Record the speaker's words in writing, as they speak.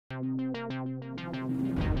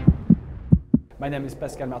My name is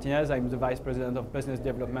Pascal Martinez. I'm the Vice President of Business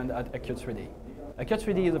Development at Acute3D.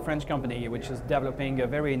 Acute3D is a French company which is developing a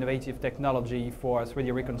very innovative technology for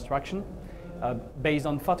 3D reconstruction based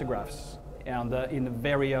on photographs and in a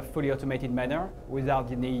very fully automated manner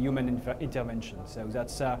without any human intervention. So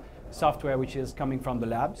that's software which is coming from the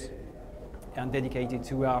labs and dedicated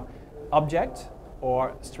to object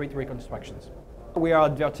or street reconstructions. We are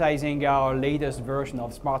advertising our latest version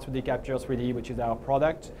of Smart 3D Capture 3D, which is our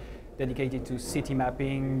product dedicated to city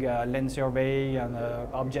mapping, land survey, and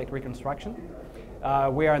object reconstruction.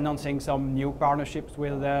 We are announcing some new partnerships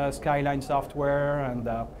with Skyline Software and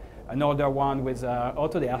another one with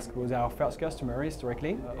Autodesk, who is our first customer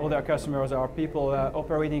historically. Other customers are people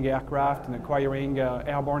operating aircraft and acquiring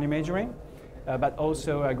airborne imagery, but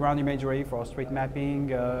also ground imagery for street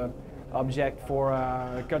mapping, object for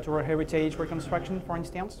cultural heritage reconstruction, for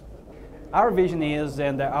instance. Our vision is,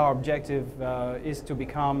 and our objective is to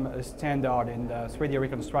become a standard in 3D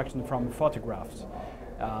reconstruction from photographs.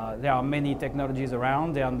 There are many technologies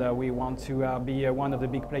around, and we want to be one of the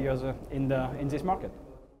big players in this market.